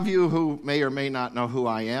Of you who may or may not know who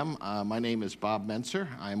I am, my name is Bob Menser.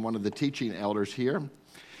 I am one of the teaching elders here.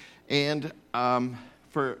 And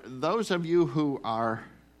for those of you who are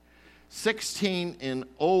 16 and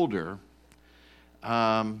older,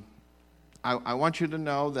 I want you to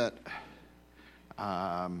know that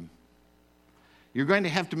you're going to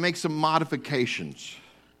have to make some modifications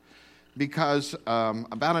because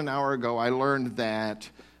about an hour ago I learned that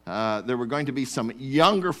there were going to be some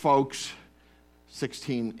younger folks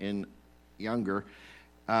 16 and younger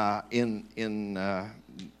in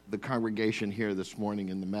the congregation here this morning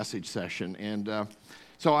in the message session. And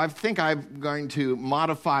so I think I'm going to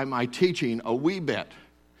modify my teaching a wee bit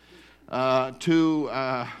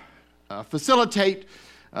to facilitate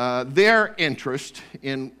their interest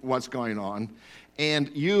in what's going on. And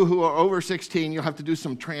you who are over 16, you'll have to do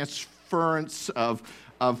some transference of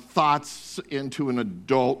thoughts into an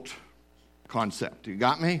adult concept. You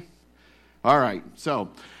got me? All right, so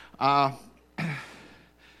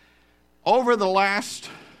over the last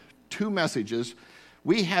two messages,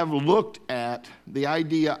 we have looked at the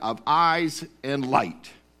idea of eyes and light.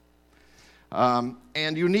 And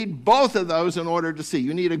you need both of those in order to see.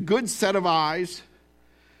 You need a good set of eyes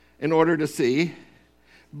in order to see,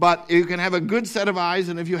 but you can have a good set of eyes,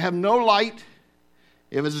 and if you have no light,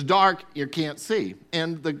 if it's dark, you can't see.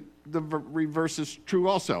 And the reverse is true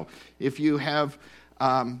also. If you have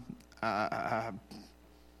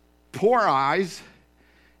poor eyes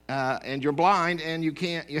and you're blind and you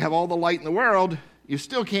have all the light in the world, you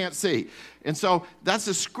still can't see. And so that's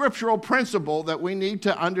a scriptural principle that we need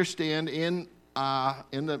to understand in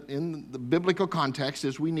the biblical context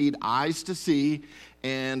is we need eyes to see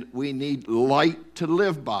and we need light to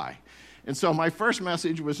live by. And so my first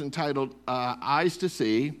message was entitled Eyes to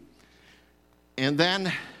See. And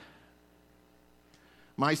then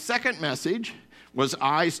my second message was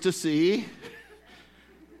Eyes to See.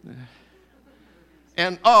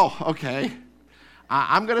 And, okay.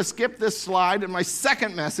 I'm going to skip this slide. And my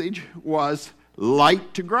second message was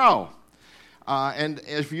Light to Grow. And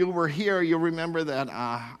if you were here, you'll remember that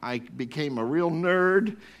I became a real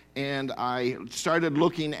nerd. And I started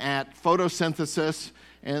looking at photosynthesis.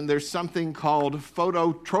 And there's something called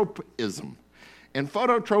phototropism. And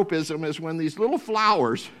phototropism is when these little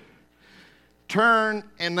flowers turn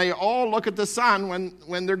and they all look at the sun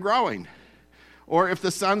when they're growing. Or if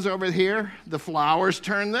the sun's over here, the flowers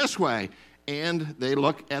turn this way and they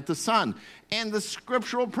look at the sun. And the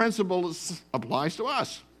scriptural principle applies to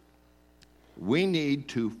us. We need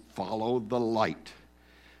to follow the light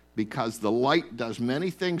because the light does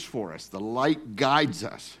many things for us. The light guides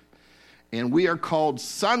us. And we are called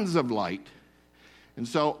sons of light. And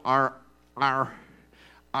so our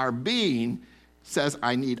being says,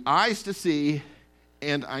 I need eyes to see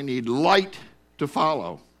and I need light to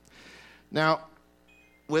follow. Now,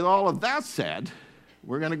 with all of that said,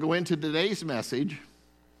 we're going to go into today's message,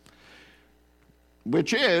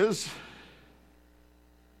 which is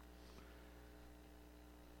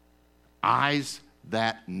eyes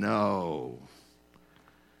that know.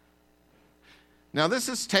 Now, this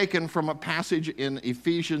is taken from a passage in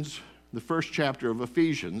Ephesians, the first chapter of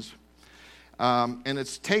Ephesians, and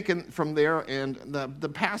it's taken from there. And the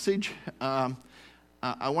passage,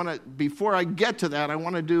 before I get to that, I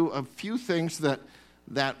want to do a few things that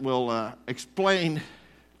will explain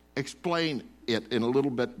it in a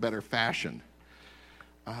little bit better fashion.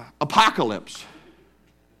 Apocalypse.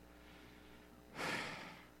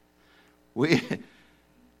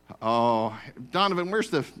 Donovan, where's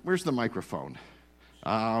the microphone?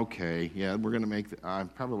 Okay, yeah, we're going to I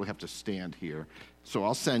probably have to stand here, so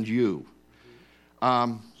I'll send you.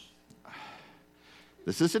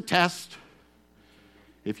 This is a test.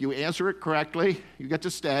 If you answer it correctly, you get to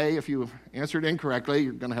stay. If you answer it incorrectly,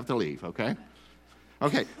 you're going to have to leave, okay?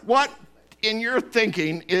 Okay, what in your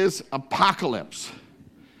thinking is apocalypse?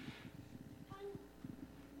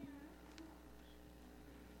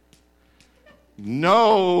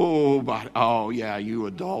 Nobody. Oh, yeah, you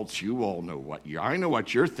adults, you all know I know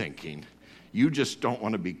what you're thinking. You just don't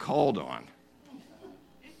want to be called on.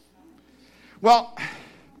 Well,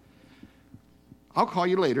 I'll call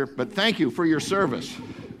you later, but thank you for your service.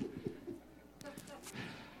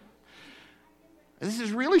 This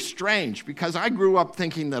is really strange because I grew up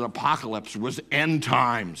thinking that apocalypse was end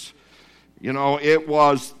times. You know, it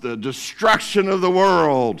was the destruction of the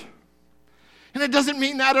world. And it doesn't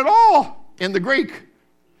mean that at all. In the Greek,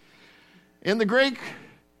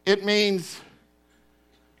 it means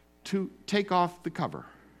to take off the cover,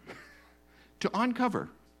 to uncover,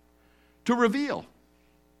 to reveal.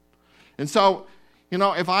 And so,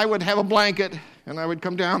 if I would have a blanket and I would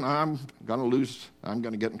come down, I'm going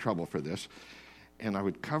to get in trouble for this. and I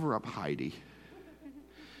would cover up Heidi.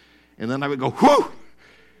 And then I would go, whew!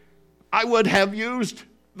 I would have used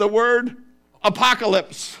the word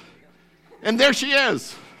apocalypse. And there she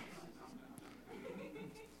is.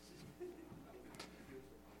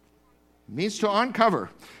 Means to uncover.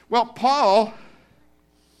 Well, Paul,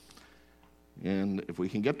 and if we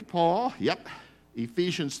can get to Paul,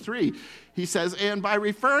 Ephesians 3, he says, and by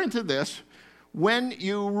referring to this, when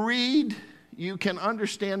you read, you can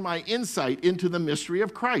understand my insight into the mystery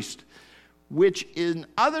of Christ, which in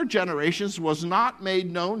other generations was not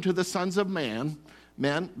made known to the sons of men,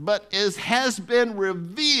 but has been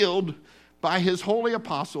revealed by his holy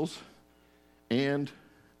apostles and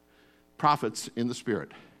prophets in the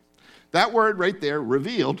Spirit. That word right there,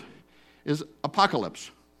 revealed, is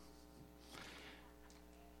apocalypse.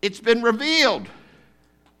 It's been revealed.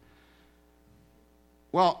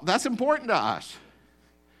 Well, that's important to us.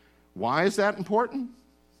 Why is that important?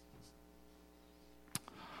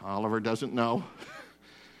 Oliver doesn't know.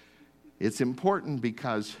 It's important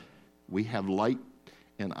because we have light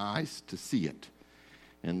and eyes to see it.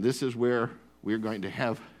 And this is where we're going to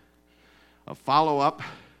have a follow-up.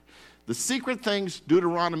 The secret things,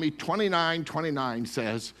 Deuteronomy 29:29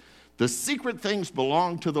 says, the secret things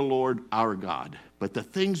belong to the Lord our God, but the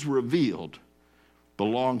things revealed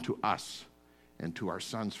belong to us and to our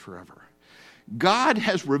sons forever. God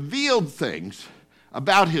has revealed things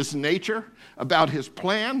about his nature, about his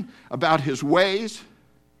plan, about his ways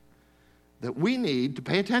that we need to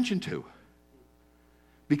pay attention to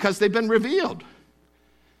because they've been revealed.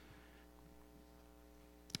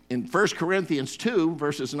 In 1 Corinthians 2,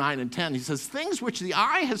 verses 9 and 10, he says, things which the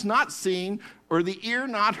eye has not seen or the ear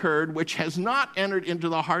not heard, which has not entered into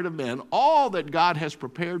the heart of man, all that God has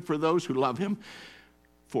prepared for those who love him.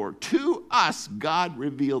 For to us God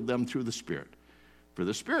revealed them through the Spirit. For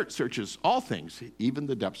the Spirit searches all things, even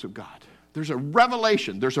the depths of God. There's a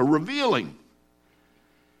revelation. There's a revealing.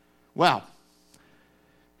 Well,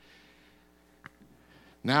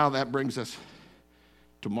 now that brings us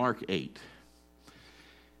to Mark 8.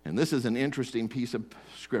 And this is an interesting piece of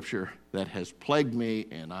scripture that has plagued me,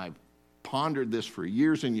 and I've pondered this for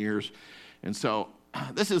years and years. And so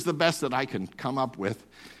this is the best that I can come up with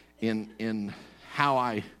in how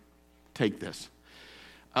I take this.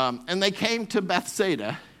 And they came to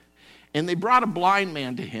Bethsaida, and they brought a blind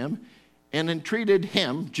man to him and entreated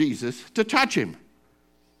him, Jesus, to touch him.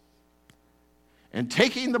 And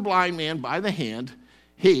taking the blind man by the hand,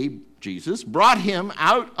 he, Jesus, brought him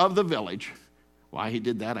out of the village. Why he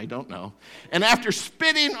did that, I don't know. And after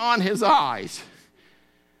spitting on his eyes,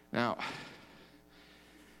 now,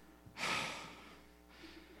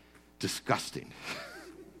 disgusting.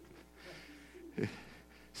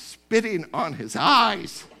 Spitting on his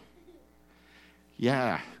eyes.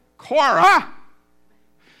 Yeah, Cora,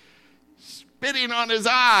 spitting on his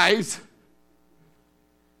eyes.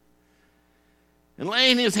 And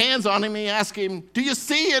laying his hands on him, he asked him, do you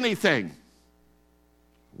see anything?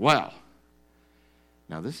 Well,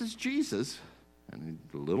 now, this is Jesus, and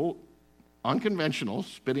a little unconventional,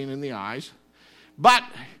 spitting in the eyes. But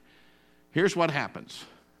here's what happens.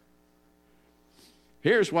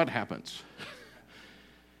 Here's what happens.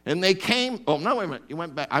 And they came, oh, no, wait a minute. You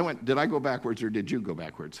went back. Did I go backwards or did you go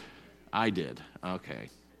backwards? I did. Okay.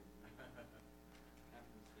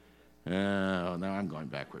 Oh, now I'm going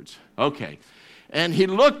backwards. Okay. And he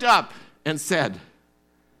looked up and said,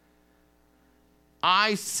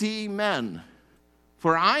 I see men.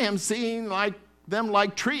 For I am seeing them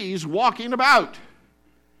like trees walking about.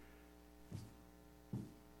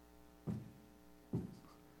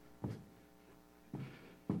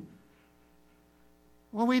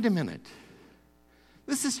 Well, wait a minute.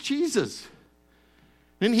 This is Jesus.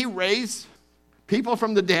 Didn't he raise people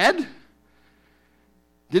from the dead?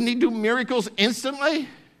 Didn't he do miracles instantly?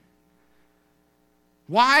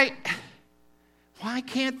 Why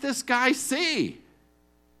can't this guy see?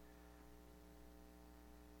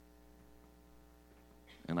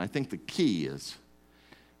 And I think the key is,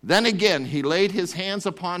 then again he laid his hands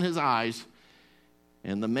upon his eyes,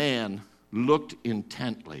 and the man looked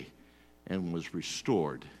intently and was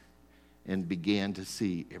restored and began to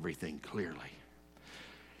see everything clearly.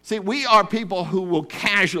 See, we are people who will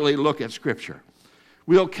casually look at Scripture.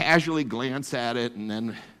 We'll casually glance at it,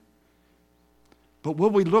 but will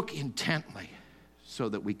we look intently so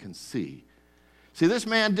that we can see? See, this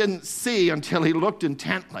man didn't see until he looked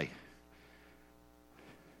intently.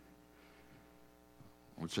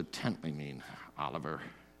 What's intently mean, Oliver?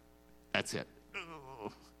 That's it.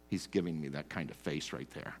 Oh, he's giving me that kind of face right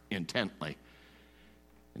there. Intently.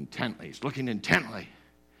 Intently. He's looking intently.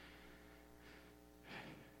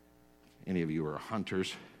 Any of you are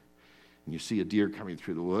hunters, and you see a deer coming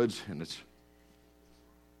through the woods, and it's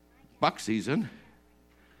buck season.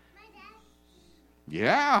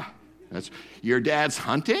 Yeah, that's your dad's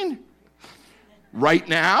hunting right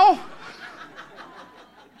now.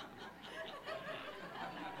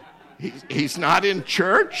 He's not in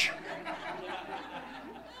church.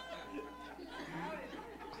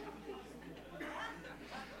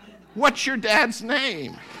 What's your dad's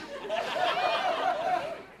name?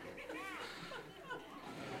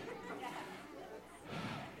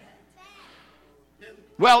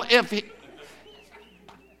 Well, if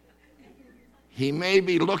he may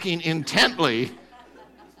be looking intently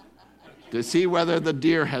to see whether the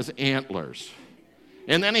deer has antlers.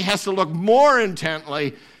 And then he has to look more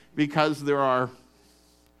intently because you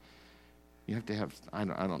have to have, I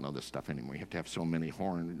don't know this stuff anymore. You have to have so many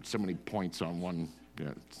horns, so many points on one.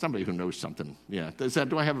 Somebody who knows something. Yeah.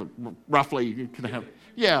 Do I have roughly? Can I have?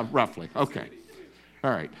 Yeah, roughly. Okay.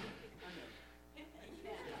 All right.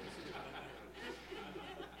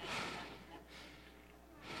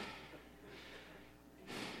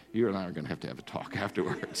 You and I are going to have a talk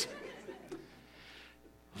afterwards.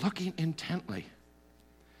 Looking intently.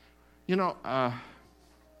 You know,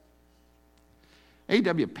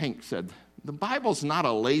 A.W. Pink said, the Bible's not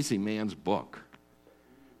a lazy man's book.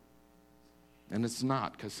 And it's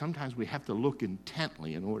not, because sometimes we have to look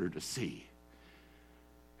intently in order to see.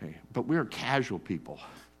 Okay, but we're casual people.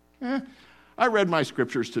 I read my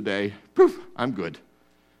scriptures today. Poof, I'm good.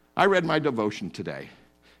 I read my devotion today.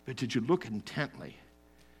 But did you look intently?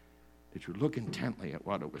 Did you look intently at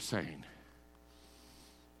what it was saying?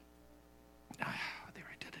 There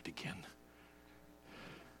I did it again.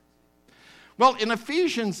 Well, in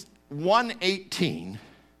Ephesians 1:18,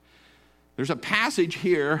 there's a passage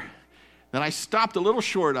here that I stopped a little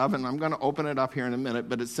short of, and I'm going to open it up here in a minute,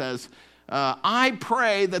 but it says, I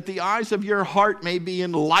pray that the eyes of your heart may be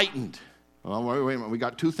enlightened. Well, wait a minute. We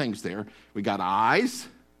got two things there. We got eyes,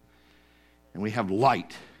 and we have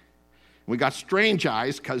light. We got strange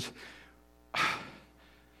eyes because,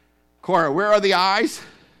 Cora, where are the eyes?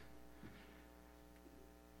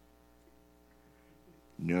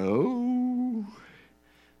 No.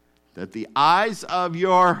 That the eyes of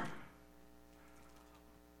your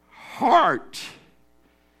heart,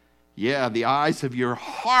 yeah, the eyes of your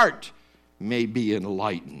heart may be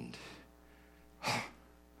enlightened.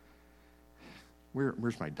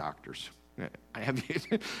 Where's my doctors?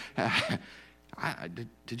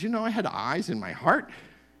 Did you know I had eyes in my heart?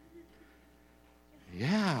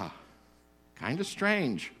 Yeah, kind of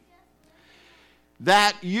strange.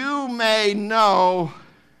 That you may know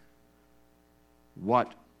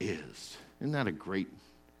what is. Isn't that a great?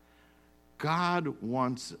 God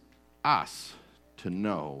wants us to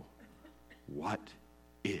know what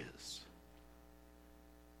is.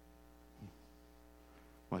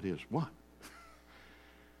 What is what?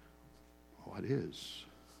 What is?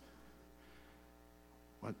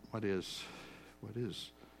 What is? What is?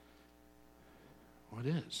 What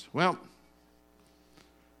is? Well,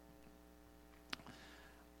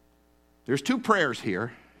 there's two prayers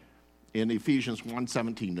here in Ephesians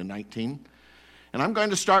 1:17-19. And I'm going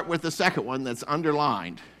to start with the second one that's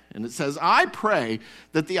underlined. And it says, I pray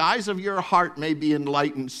that the eyes of your heart may be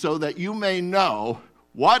enlightened so that you may know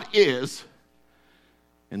what is,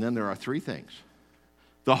 and then there are three things.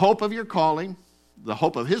 The hope of your calling, the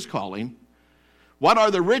hope of his calling, what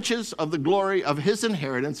are the riches of the glory of his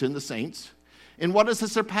inheritance in the saints, and what is the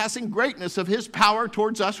surpassing greatness of his power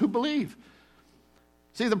towards us who believe.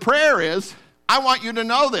 See, the prayer is, I want you to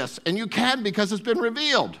know this, and you can because it's been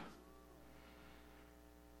revealed.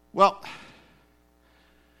 Well,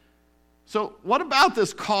 so what about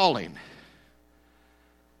this calling?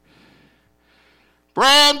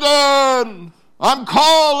 Brandon, I'm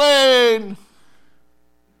calling.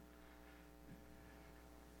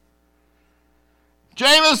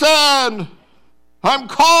 Jameson, I'm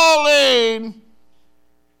calling.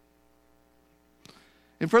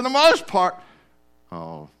 And for the most part,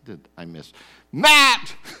 did I miss?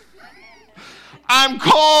 Matt, I'm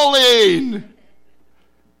calling.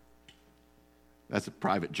 That's a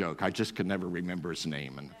private joke. I just could never remember his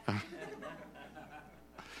name.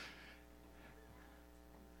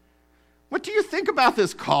 What do you think about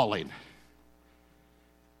this calling?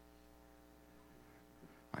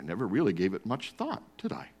 I never really gave it much thought,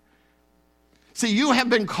 did I? See, you have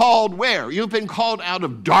been called where? You've been called out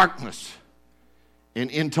of darkness and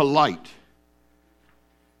into light.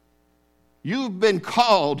 You've been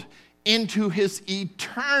called into his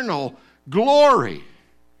eternal glory.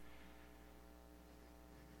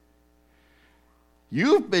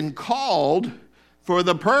 You've been called for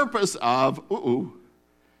the purpose of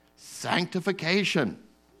sanctification.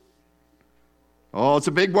 Oh, it's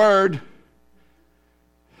a big word.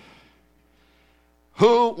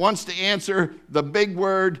 Who wants to answer the big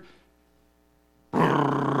word?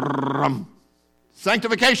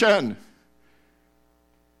 Sanctification.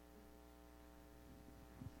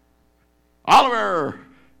 Oliver,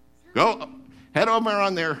 go. Head over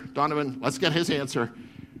on there, Donovan. Let's get his answer.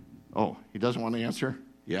 Oh, he doesn't want to answer?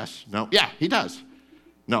 Yes, no. Yeah, he does.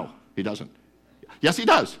 No, he doesn't. Yes, he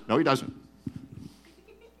does. No, he doesn't.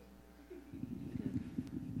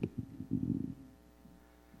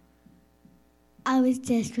 I was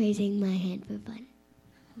just raising my hand for fun.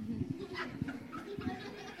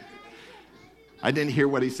 I didn't hear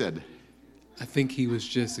what he said. I think he was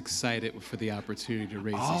just excited for the opportunity to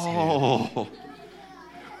raise his hand. Oh.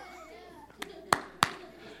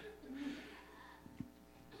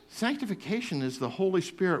 Sanctification is the Holy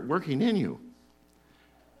Spirit working in you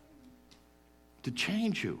to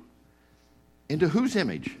change you. Into whose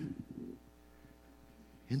image?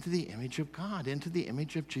 Into the image of God, into the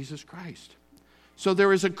image of Jesus Christ. So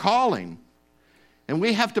there is a calling, and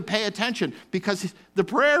we have to pay attention, because the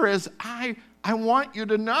prayer is, I want you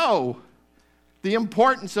to know the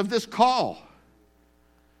importance of this call.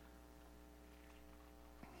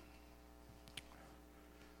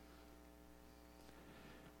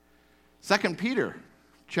 Second Peter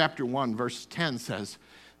chapter 1, verse 10 says,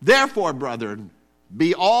 "Therefore, brethren,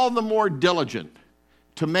 be all the more diligent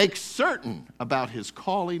to make certain about his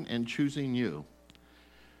calling and choosing you.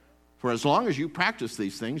 For as long as you practice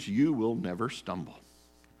these things, you will never stumble."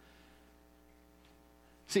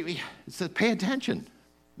 See, it says pay attention.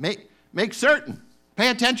 Make certain. Pay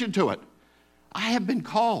attention to it. I have been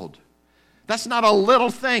called. That's not a little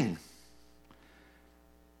thing.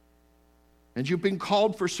 And you've been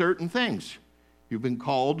called for certain things. You've been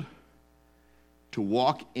called to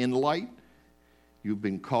walk in light. You've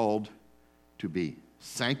been called to be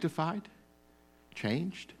sanctified,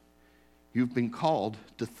 changed. You've been called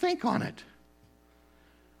to think on it.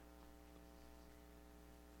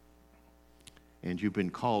 And you've been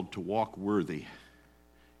called to walk worthy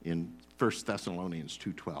in 1 Thessalonians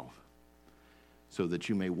 2:12, so that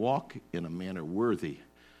you may walk in a manner worthy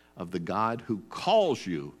of the God who calls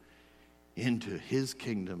you into his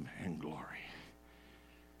kingdom and glory.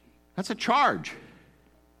 That's a charge.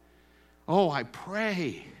 Oh, I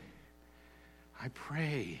pray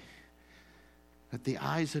that the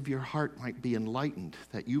eyes of your heart might be enlightened,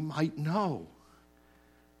 that you might know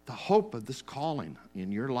the hope of this calling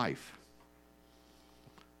in your life.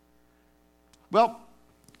 Well,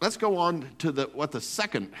 let's go on to what the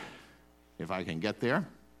second, if I can get there.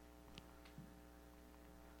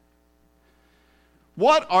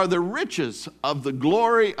 What are the riches of the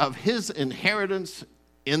glory of his inheritance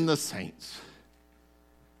in the saints?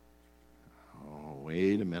 Oh,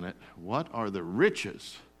 wait a minute. What are the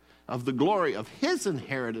riches of the glory of his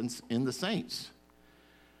inheritance in the saints?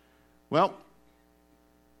 Well,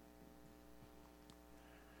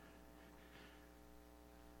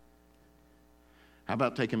 how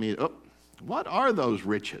about taking me, what are those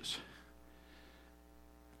riches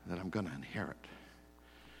that I'm going to inherit?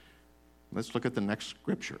 Let's look at the next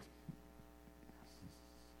scripture.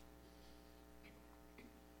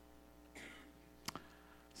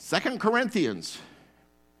 Second Corinthians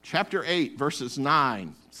chapter 8, verses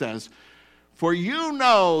 9 says, "For you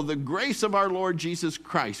know the grace of our Lord Jesus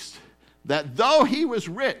Christ, that though he was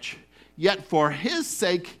rich, yet for his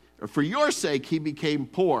sake, or for your sake, he became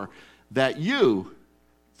poor, that you,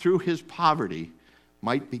 through his poverty,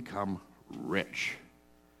 might become rich."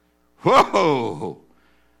 Whoa!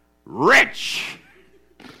 Rich!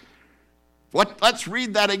 Let's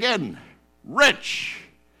read that again. Rich.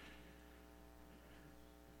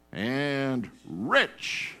 And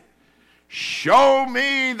rich. Show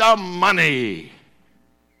me the money.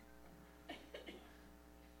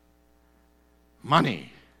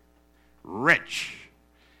 Money. Rich.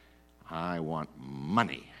 I want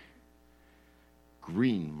money.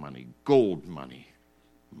 Green money, gold money,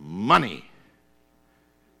 money.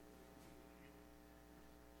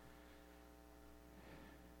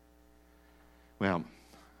 Well,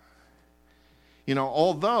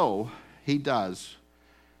 although he does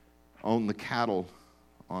own the cattle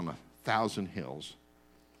on 1,000 hills,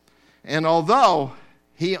 and although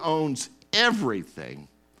he owns everything,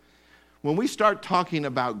 when we start talking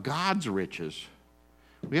about God's riches,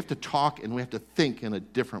 we have to talk and we have to think in a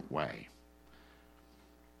different way.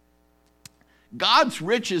 God's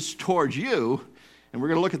riches towards you, and we're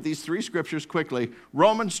going to look at these three scriptures quickly.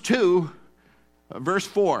 Romans 2, verse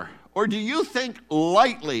 4. "Or do you think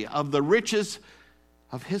lightly of the riches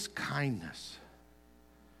of his kindness?"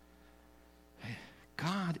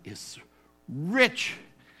 God is rich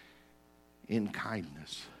in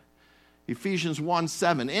kindness. Ephesians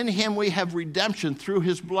 1:7, in him we have redemption through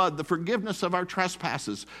his blood, the forgiveness of our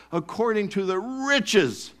trespasses, according to the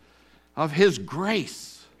riches of his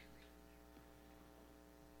grace.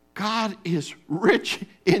 God is rich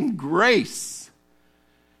in grace.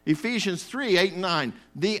 Ephesians 3:8-9,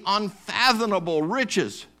 the unfathomable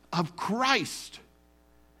riches of Christ.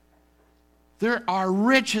 There are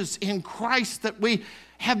riches in Christ that we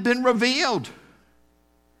have been revealed.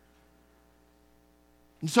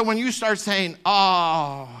 And so when you start saying,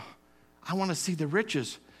 oh, I want to see the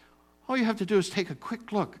riches, all you have to do is take a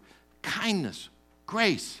quick look. Kindness,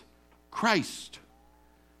 grace, Christ.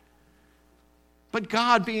 But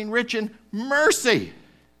God being rich in mercy.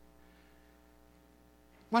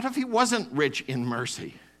 What if he wasn't rich in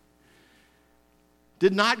mercy?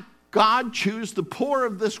 Did not God choose the poor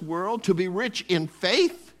of this world to be rich in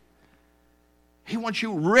faith? He wants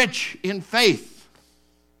you rich in faith.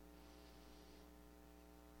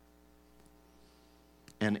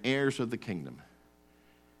 And heirs of the kingdom,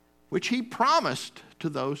 which he promised to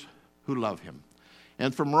those who love him.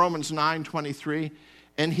 And from Romans 9:23,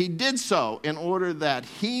 and he did so in order that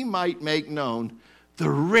he might make known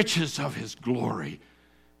the riches of his glory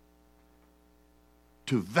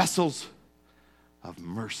to vessels of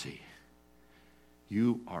mercy.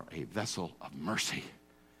 You are a vessel of mercy,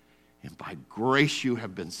 and by grace you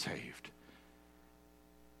have been saved.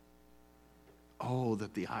 Oh,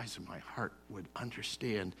 that the eyes of my heart would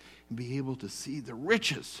understand and be able to see the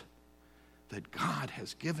riches that God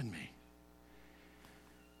has given me.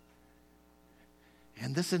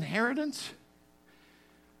 And this inheritance,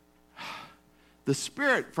 the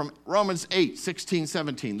Spirit from Romans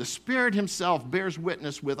 8:16-17, the Spirit himself bears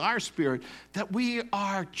witness with our spirit that we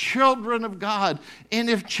are children of God, and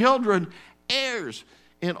if children, heirs,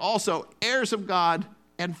 and also heirs of God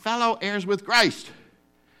and fellow heirs with Christ.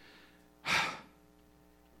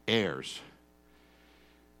 Heirs.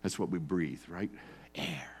 That's what we breathe, right?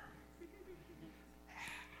 Air.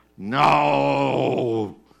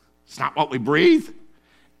 No, it's not what we breathe.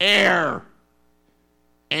 Air.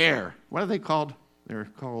 Air. What are they called? They're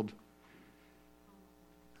called,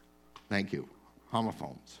 thank you,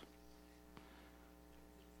 homophones.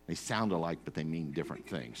 They sound alike, but they mean different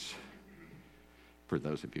things. For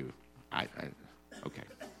those of you, okay.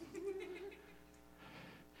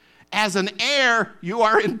 As an heir, you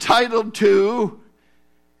are entitled to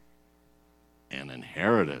an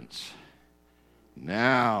inheritance.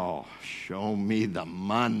 Now, show me the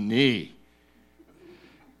money.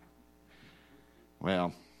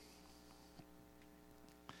 Well,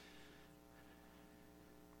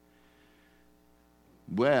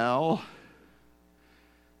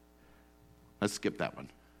 let's skip that one.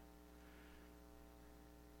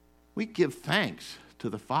 We give thanks to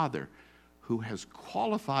the Father who has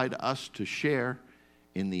qualified us to share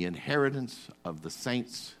in the inheritance of the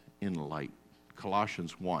saints in light.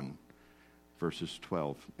 Colossians 1, verses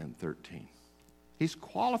 12 and 13. He's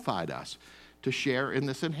qualified us to share in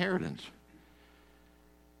this inheritance.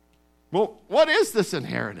 Well, what is this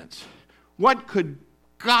inheritance? What could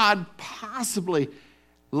God possibly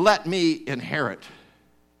let me inherit?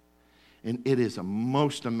 And it is a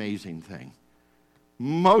most amazing thing.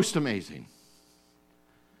 Most amazing.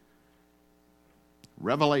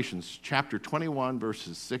 Revelations chapter 21,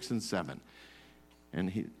 verses 6 and 7. And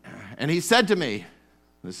he said to me,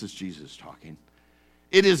 this is Jesus talking,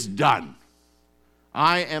 it is done.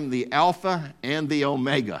 I am the Alpha and the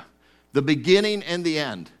Omega, the beginning and the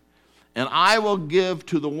end. And I will give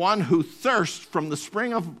to the one who thirsts from the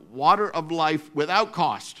spring of water of life without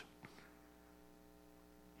cost.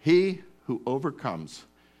 He who overcomes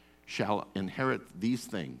shall inherit these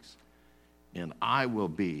things, and I will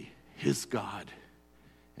be his God,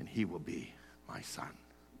 and he will be my son.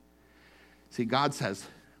 See, God says,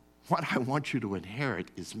 what I want you to inherit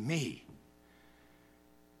is me.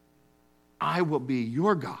 I will be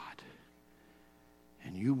your God,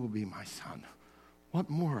 and you will be my son. What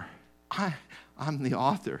more? I'm the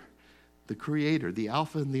author, the creator, the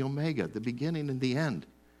Alpha and the Omega, the beginning and the end.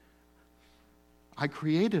 I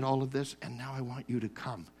created all of this, and now I want you to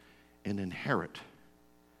come and inherit.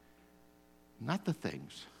 Not the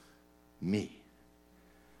things, me.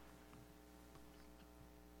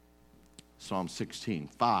 Psalm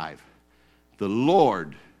 16:5. The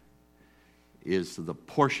Lord is the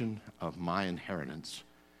portion of my inheritance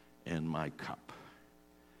and my cup.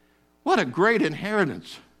 What a great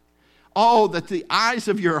inheritance. Oh, that the eyes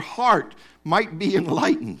of your heart might be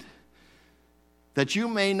enlightened, that you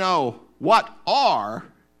may know what are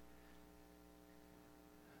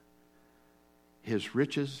his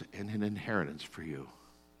riches and an inheritance for you.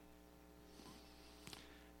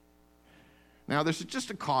 Now, there's just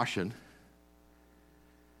a caution.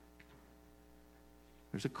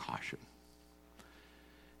 There's a caution.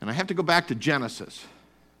 And I have to go back to Genesis.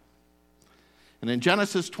 And in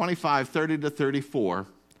Genesis 25, 30 to 34,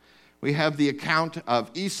 we have the account of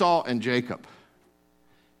Esau and Jacob.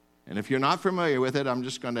 And if you're not familiar with it, I'm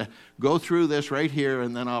just going to go through this right here,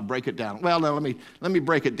 and then I'll break it down. Well, no, let me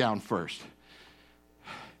break it down first.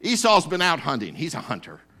 Esau's been out hunting. He's a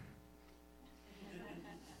hunter.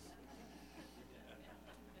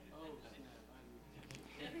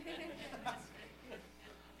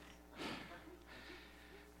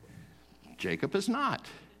 Jacob is not.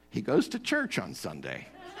 He goes to church on Sunday.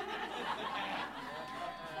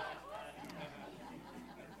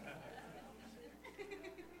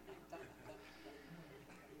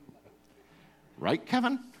 Right,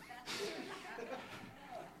 Kevin?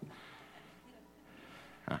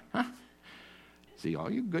 Uh-huh. See,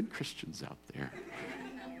 all you good Christians out there.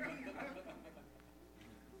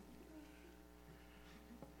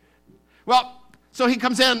 Well, so he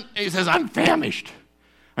comes in and he says, I'm famished.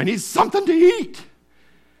 I need something to eat.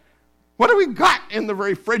 What do we got in the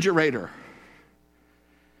refrigerator?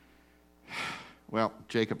 Well,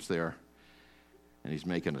 Jacob's there, and he's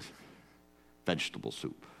making a vegetable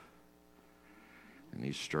soup. And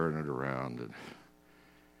he's stirring it around, and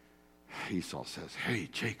Esau says, hey,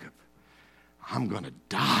 Jacob, I'm going to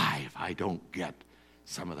die if I don't get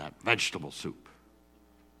some of that vegetable soup.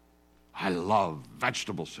 I love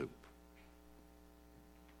vegetable soup.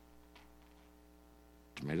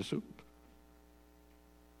 Tomato soup?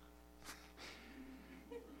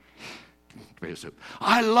 Tomato soup.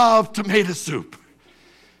 I love tomato soup.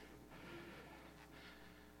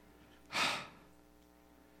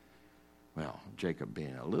 Well, Jacob,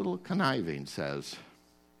 being a little conniving, says,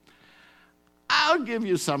 I'll give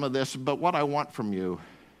you some of this, but what I want from you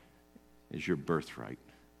is your birthright,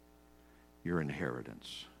 your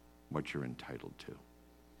inheritance, what you're entitled to.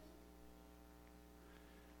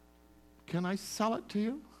 Can I sell it to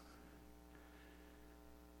you?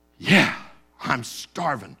 Yeah, I'm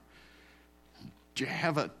starving. Do you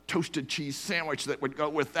have a toasted cheese sandwich that would go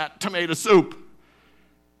with that tomato soup?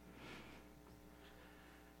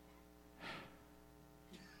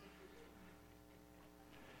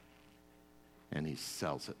 And he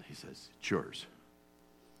sells it. He says, it's yours.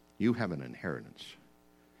 You have an inheritance.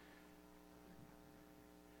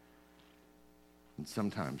 And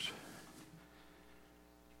sometimes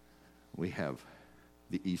we have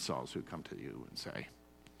the Esau's who come to you and say,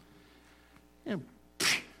 yeah,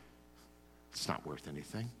 it's not worth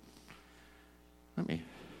anything. Let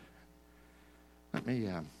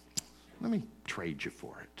me trade you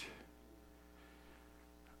for it.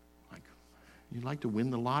 Like, you'd like to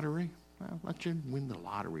win the lottery? Well, let you win the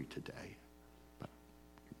lottery today. But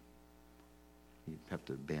you have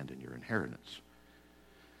to abandon your inheritance.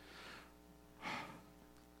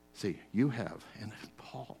 See, you have, and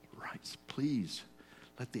Paul writes, please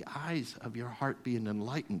let the eyes of your heart be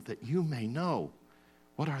enlightened that you may know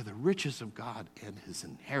what are the riches of God and his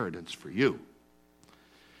inheritance for you.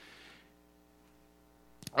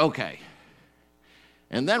 Okay.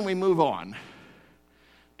 And then we move on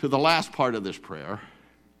to the last part of this prayer,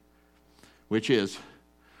 which is,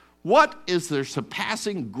 what is the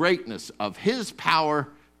surpassing greatness of his power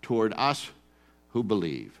toward us who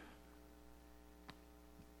believe?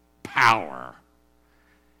 Power.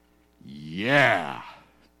 Yeah.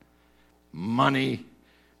 Money,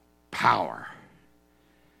 power.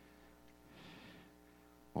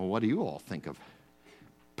 Well, what do you all think of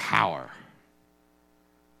power?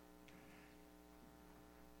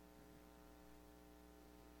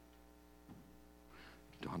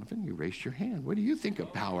 Donovan, you raised your hand. What do you think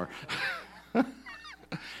of power?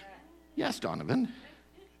 Yes, Donovan.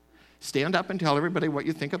 Stand up and tell everybody what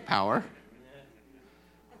you think of power.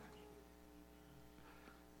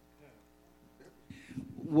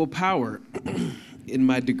 Well, power, in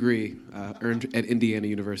my degree, earned at Indiana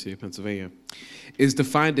University of Pennsylvania, is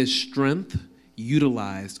defined as strength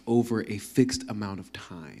utilized over a fixed amount of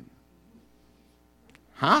time.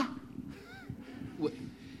 Huh?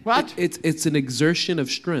 What? It's an exertion of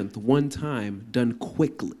strength, one time, done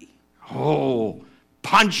quickly. Oh,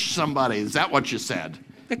 punch somebody. Is that what you said?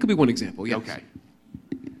 That could be one example, yes. Okay.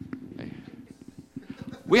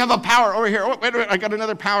 We have a power over here. Oh, wait a minute. I got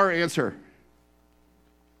another power answer.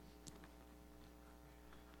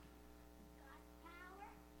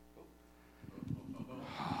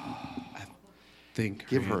 I think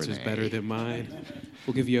Give her her answer's an A. better than mine.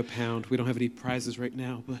 We'll give you a pound. We don't have any prizes right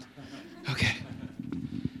now, but okay.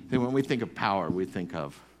 And when we think of power, we think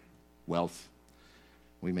of wealth.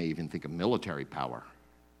 We may even think of military power.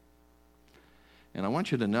 And I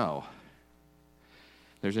want you to know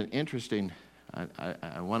There's an interesting,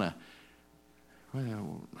 I want to,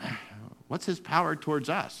 what's his power towards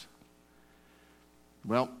us?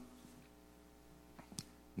 Well,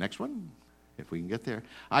 next one, if we can get there.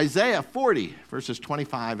 Isaiah 40, verses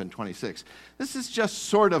 25 and 26. This is just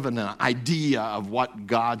sort of an idea of what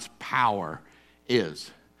God's power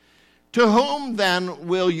is. To whom then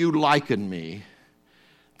will you liken me,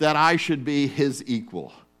 that I should be his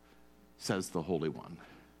equal, says the Holy One.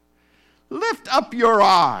 Lift up your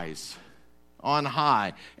eyes on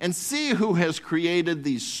high and see who has created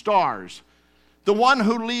these stars, the one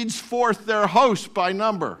who leads forth their host by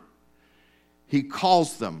number. He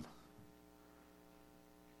calls them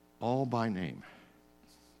all by name.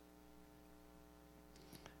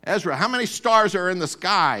 Ezra, how many stars are in the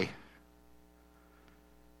sky?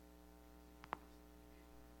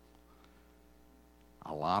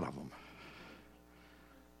 A lot of them.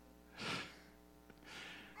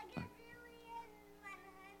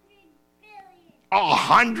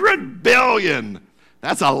 100 billion.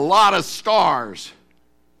 That's a lot of stars.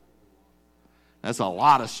 That's a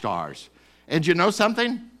lot of stars. And you know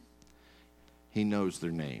something? He knows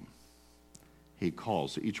their name. He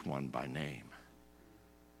calls each one by name.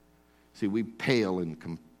 See, we pale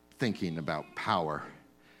in thinking about power.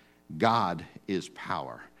 God is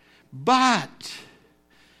power. But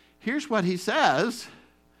here's what he says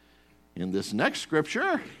in this next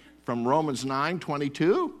scripture from Romans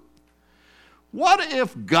 9:22. What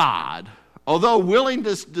if God, although willing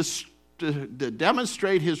to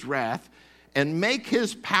demonstrate his wrath and make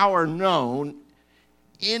his power known,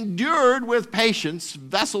 endured with patience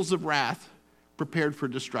vessels of wrath prepared for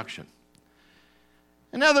destruction?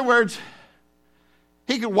 In other words,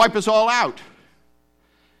 he could wipe us all out.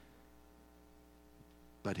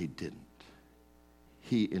 But he didn't.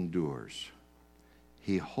 He endures.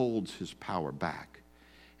 He holds his power back,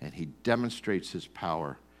 and he demonstrates his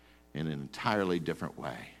power in an entirely different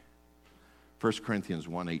way. 1 Corinthians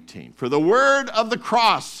 1:18. For the word of the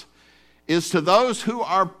cross is to those who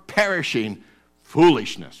are perishing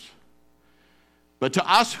foolishness, but to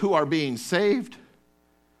us who are being saved,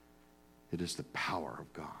 it is the power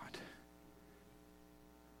of God.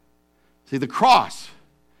 See, the cross,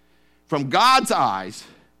 from God's eyes,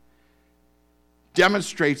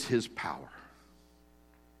 demonstrates his power.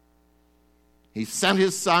 He sent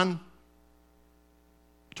his Son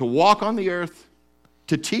to walk on the earth,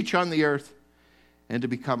 to teach on the earth, and to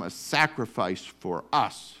become a sacrifice for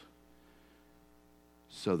us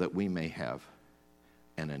so that we may have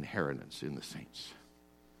an inheritance in the saints,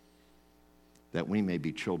 that we may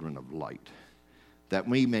be children of light, that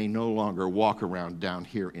we may no longer walk around down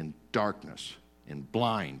here in darkness and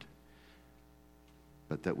blind,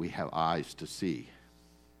 but that we have eyes to see.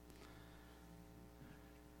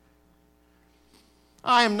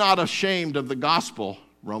 I am not ashamed of the gospel,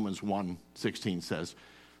 Romans 1:16 says,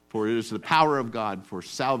 for it is the power of God for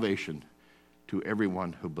salvation to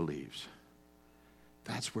everyone who believes.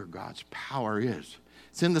 That's where God's power is.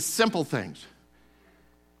 It's in the simple things.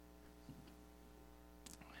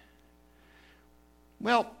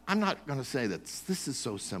 Well, I'm not going to say that this is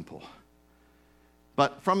so simple.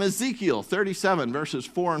 But from Ezekiel 37, verses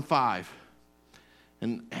 4 and 5,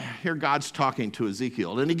 and here God's talking to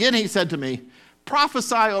Ezekiel. And again he said to me,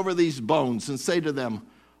 prophesy over these bones and say to them,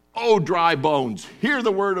 O dry bones, hear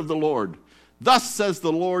the word of the Lord. Thus says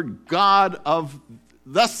the Lord God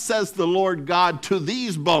to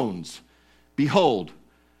these bones, behold,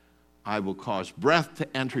 I will cause breath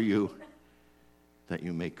to enter you, that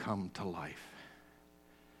you may come to life.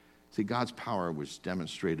 See, God's power was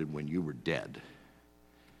demonstrated when you were dead.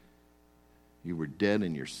 You were dead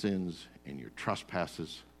in your sins and your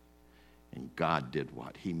trespasses, and God did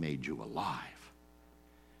what? He made you alive.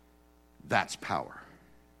 That's power.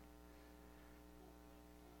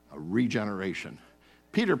 A regeneration.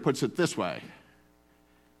 Peter puts it this way.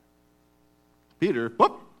 Peter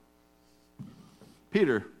puts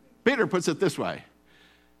it this way.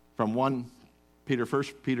 From 1 Peter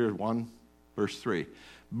 1, verse 3.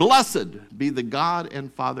 Blessed be the God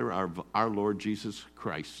and Father of our Lord Jesus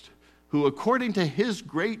Christ, who according to his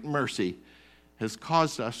great mercy has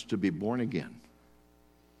caused us to be born again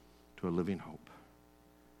to a living hope.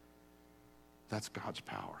 That's God's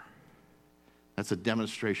power. That's a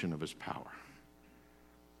demonstration of his power.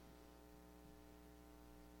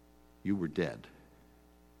 You were dead,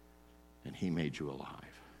 and he made you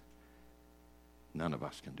alive. None of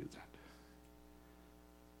us can do that.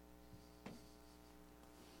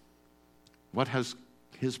 What has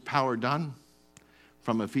his power done?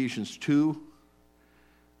 From Ephesians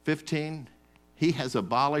 2:15, he has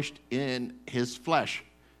abolished in his flesh,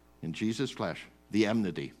 in Jesus' flesh, the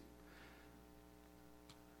enmity.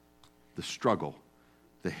 the struggle,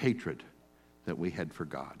 the hatred that we had for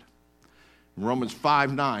God. In Romans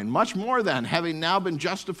 5:9, much more than, having now been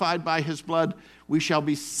justified by his blood, we shall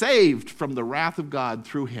be saved from the wrath of God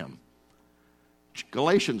through him.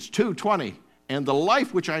 Galatians 2:20, and the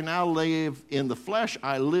life which I now live in the flesh,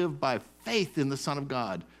 I live by faith in the Son of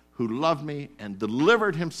God, who loved me and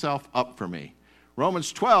delivered himself up for me.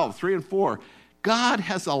 Romans 12:3 and 4, God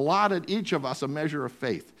has allotted each of us a measure of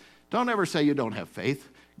faith. Don't ever say you don't have faith.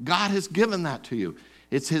 God has given that to you.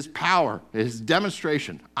 It's his power, his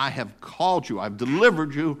demonstration. I have called you, I've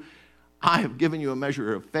delivered you, I have given you a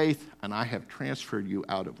measure of faith, and I have transferred you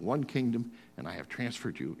out of one kingdom, and I have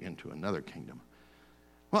transferred you into another kingdom.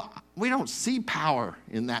 Well, we don't see power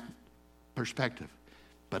in that perspective,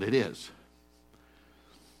 but it is.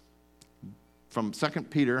 From 2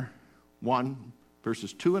 Peter 1,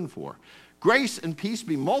 verses 2 and 4. Grace and peace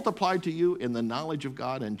be multiplied to you in the knowledge of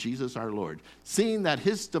God and Jesus our Lord, seeing that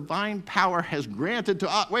his divine power has granted to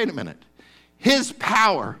us. Wait a minute. His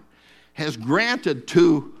power has granted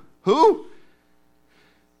to who?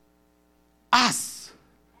 Us.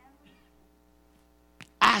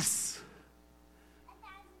 Us.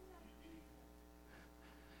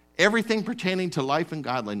 Everything pertaining to life and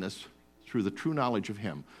godliness through the true knowledge of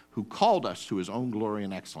him who called us to his own glory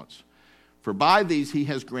and excellence. For by these he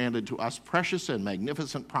has granted to us precious and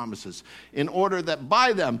magnificent promises, in order that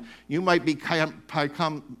by them you might become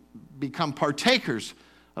partakers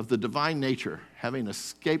of the divine nature, having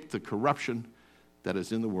escaped the corruption that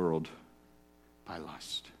is in the world by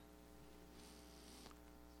lust.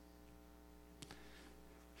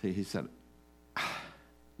 See, he said,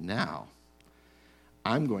 now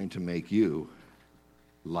I'm going to make you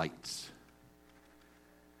lights.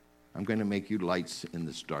 I'm going to make you lights in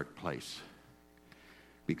this dark place.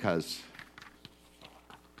 Because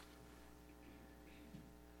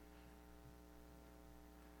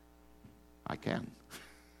I can.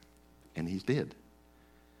 And he did.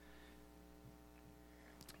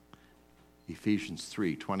 Ephesians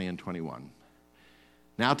 3:20 and 21.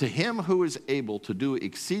 Now to him who is able to do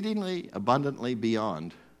exceedingly abundantly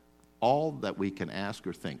beyond all that we can ask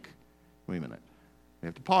or think. Wait a minute. We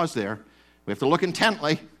have to pause there. We have to look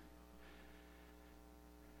intently.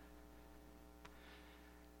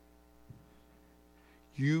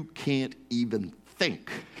 You can't even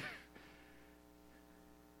think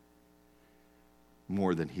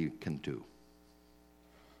more than he can do.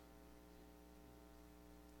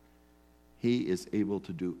 He is able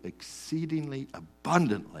to do exceedingly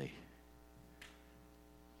abundantly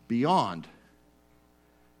beyond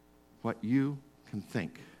what you can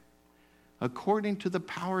think. According to the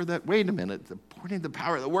power that, wait a minute, according to the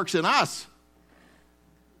power that works in us.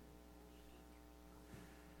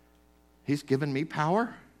 He's given me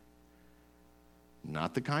power.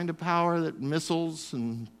 Not the kind of power that missiles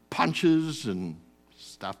and punches and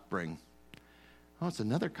stuff bring. Oh, it's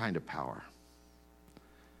another kind of power.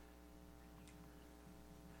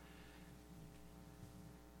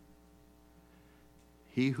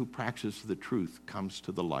 He who practices the truth comes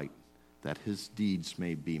to the light, that his deeds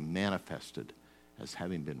may be manifested as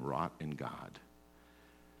having been wrought in God.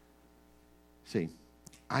 See,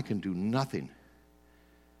 I can do nothing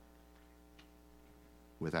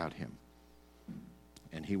without him.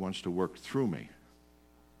 And he wants to work through me.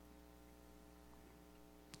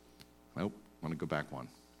 Well, I want to go back one.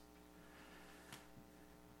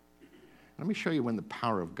 Let me show you when the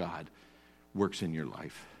power of God works in your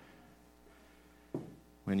life.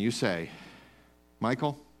 When you say,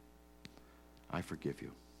 Michael, I forgive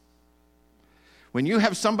you. When you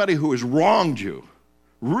have somebody who has wronged you,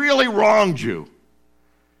 really wronged you,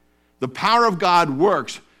 the power of God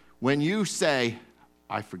works when you say,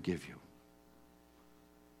 I forgive you.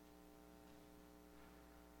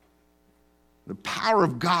 The power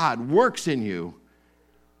of God works in you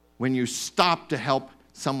when you stop to help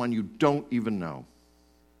someone you don't even know.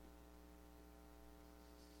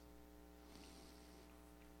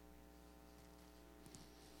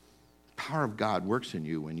 The power of God works in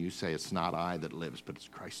you when you say, it's not I that lives, but it's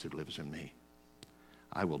Christ that lives in me.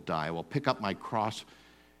 I will die. I will pick up my cross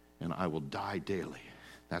and I will die daily.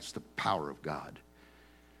 That's the power of God.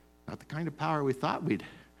 Not the kind of power we thought we'd.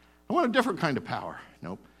 I want a different kind of power.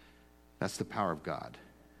 Nope. That's the power of God.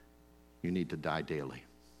 You need to die daily.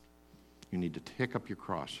 You need to pick up your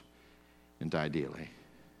cross and die daily.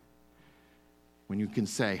 When you can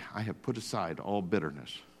say, I have put aside all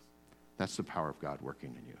bitterness, that's the power of God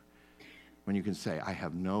working in you. When you can say,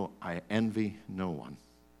 I envy no one,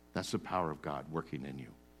 that's the power of God working in you.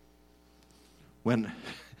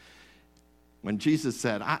 When Jesus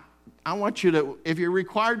said, I want you to, if you're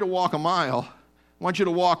required to walk a mile, I want you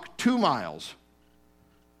to walk 2 miles.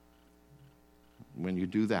 When you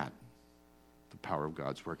do that, the power of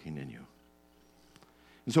God's working in you.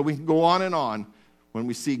 And so we can go on and on when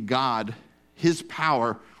we see God, his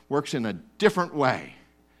power works in a different way.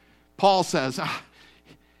 Paul says,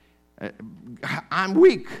 I'm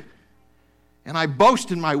weak, and I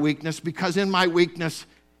boast in my weakness because in my weakness,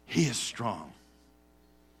 he is strong.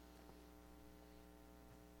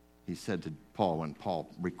 He said to Paul when Paul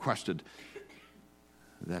requested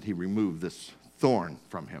that he remove this thorn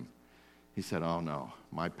from him, he said, oh no,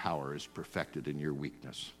 my power is perfected in your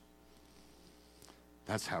weakness.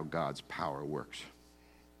 That's how God's power works.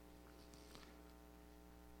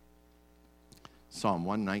 Psalm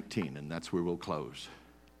 119, and that's where we'll close.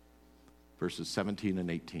 Verses 17 and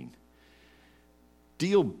 18.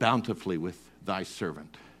 Deal bountifully with thy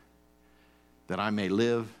servant, that I may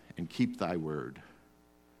live and keep thy word.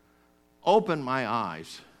 Open my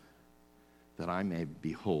eyes, that I may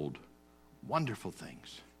behold wonderful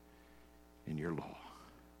things in your law.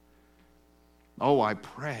 Oh, I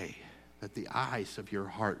pray that the eyes of your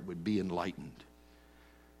heart would be enlightened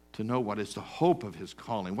to know what is the hope of his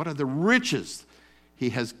calling, what are the riches he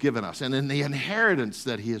has given us, and in the inheritance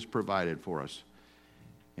that he has provided for us,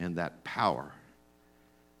 and that power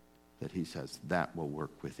that he says that will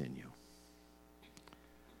work within you.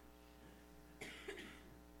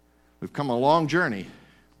 We've come a long journey.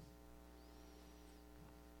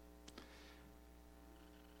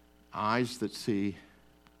 Eyes that see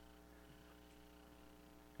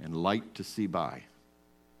and light to see by,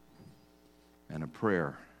 and a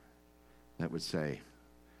prayer that would say,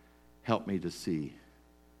 help me to see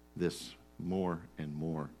this more and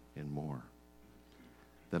more and more,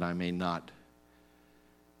 that I may not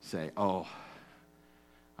say, oh,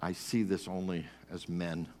 I see this only as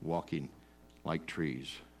men walking like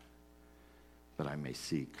trees, but I may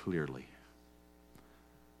see clearly.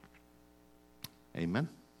 Amen.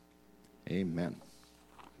 Amen.